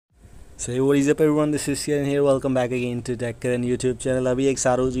So what is up everyone, this is Karan here. Welcome back again to Tech Karan YouTube channel. AbhiX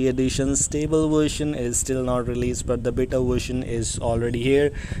ROG edition stable version is still not released, but the beta version is already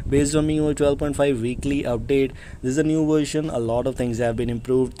here based on MIUI 12.5 weekly update. This is a new version. A lot of things have been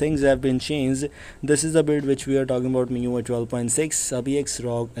improved, things have been changed. This is the build which we are talking about, MIUI 12.6 AbhiX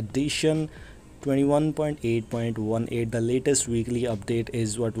ROG edition 21.8.18. the latest weekly update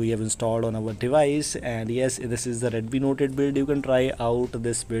is what we have installed on our device. And yes, this is the Redmi Noted build. You can try out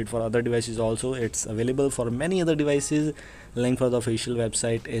this build for other devices also. It's available for many other devices. Link for the official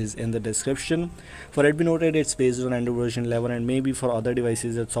website is in the description. For Redmi Noted, it's based on Android version 11, and maybe for other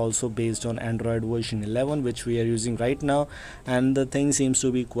devices it's also based on Android version 11, which we are using right now. And the thing seems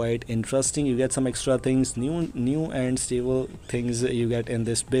to be quite interesting. You get some extra things, new and stable things you get in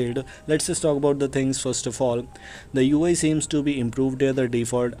this build. Let's just talk about the things. First of all, the UI seems to be improved here. The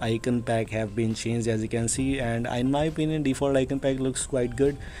default icon pack have been changed, as you can see, and in my opinion default icon pack looks quite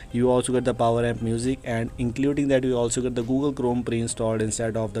good. You also get the power amp music, and including that you also get the Google Chrome pre-installed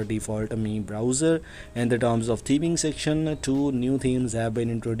instead of the default Mi browser. In the terms of theming section, 2 new themes have been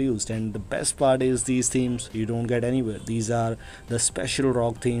introduced, and the best part is these themes you don't get anywhere. These are the special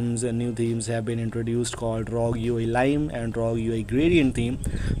ROG themes, and new themes have been introduced called ROG UI Lime and ROG UI Gradient theme.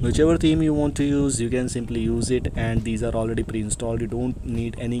 Whichever theme you want to use, you can simply use it, and these are already pre-installed. You don't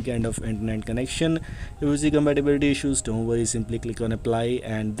need any kind of internet connection. If you see compatibility issues, don't worry, simply click on apply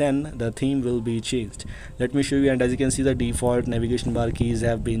and then the theme will be changed. Let me show you. And as you can see, the default navigation bar keys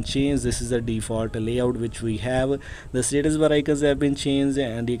have been changed. This is the default layout which we have. The status bar icons have been changed,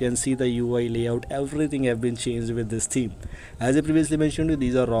 and you can see the UI layout, everything have been changed with this theme. As I previously mentioned,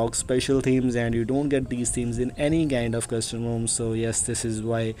 these are ROG special themes, and you don't get these themes in any kind of custom ROM. So yes, this is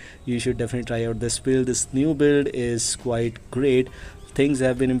why you should definitely try out this build. This new build is quite great. Things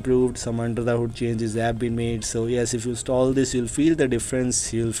have been improved, some under the hood changes have been made. So yes, if you install this, you'll feel the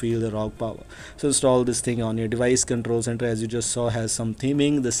difference, you'll feel the ROG power. So install this thing on your device. Control center, as you just saw, has some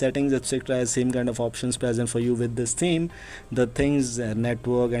theming. The settings, etc., has same kind of options present for you with this theme. The things,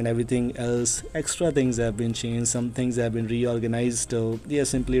 network and everything else, extra things have been changed, some things have been reorganized. So yeah,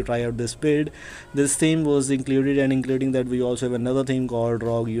 simply try out this build. This theme was included, and including that we also have another theme called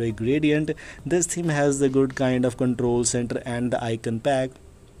ROG UI Gradient. This theme has the good kind of control center and the icon pack.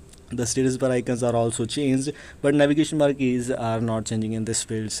 The status bar icons are also changed, but navigation bar keys are not changing in this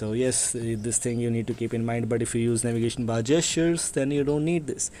build. So yes, this thing you need to keep in mind. But if you use navigation bar gestures, then you don't need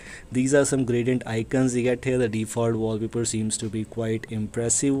this. These are some gradient icons you get here. The default wallpaper seems to be quite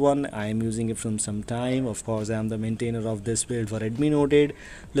impressive one. I am using it from some time. Of course, I am the maintainer of this build for Redmi Noted.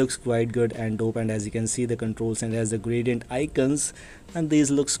 Looks quite good and dope. And as you can see, the control center has the gradient icons, and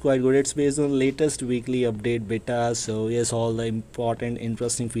these looks quite good. It's based on latest weekly update beta. So yes, all the important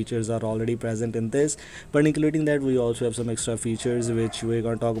interesting features are already present in this, but including that we also have some extra features which we're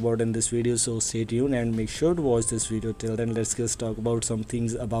going to talk about in this video. So stay tuned and make sure to watch this video till then. Let's just talk about some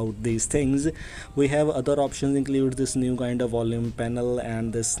things about these things. We have other options, include this new kind of volume panel,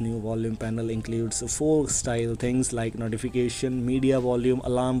 and this new volume panel includes 4 style things like notification, media volume,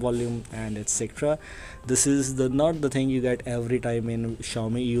 alarm volume, and etc. This is not the thing you get every time in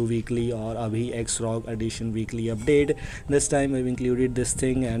Xiaomi U weekly or AbhiX ROG edition weekly update. This time we've included this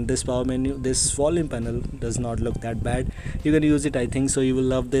thing, and this power menu, this volume panel does not look that bad. You can use it, I think so. You will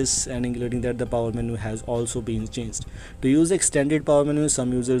love this. And including that, the power menu has also been changed. To use extended power menu,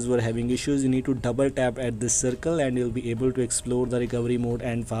 some users were having issues. You need to double tap at this circle and you'll be able to explore the recovery mode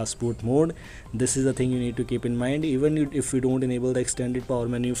and fast boot mode. This is the thing you need to keep in mind. Even if you don't enable the extended power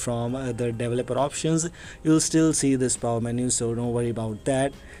menu from the developer options, you'll still see this power menu, so don't worry about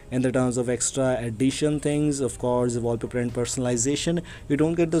that. In the terms of extra addition things, of course, wallpaper and personalization, you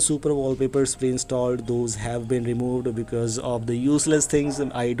don't get the super wallpapers pre-installed. Those have been removed because of the useless things.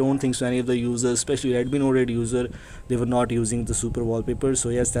 I don't think so any of the users, especially Redmi Noted user, they were not using the super wallpapers. So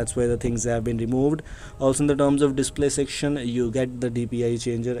yes, that's why the things have been removed. Also in the terms of display section, you get the Dpi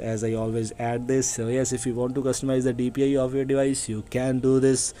Changer, as I always add this. So yes, if you want to customize the DPI of your device, you can do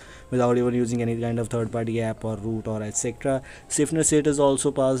this without even using any kind of third-party app or root or etc. Safeness status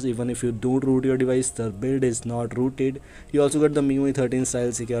also passed. Even if you don't root your device, the build is not rooted. You also got the MIUI 13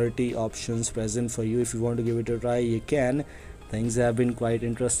 style security options present for you. If you want to give it a try, you can. Things have been quite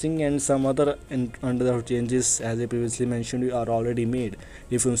interesting, and some other under the hood changes, as I previously mentioned, are already made.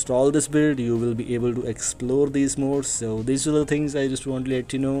 If you install this build, you will be able to explore these modes. So these are the things I just want to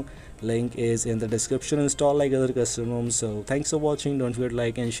let you know. Link is in the description. Install like other custom ROMs. So thanks for watching. Don't forget to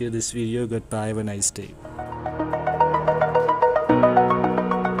like and share this video. Goodbye, have a nice day.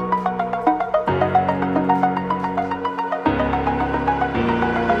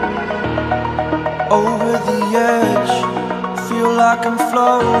 Over the edge, feel like like I'm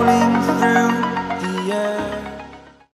floating through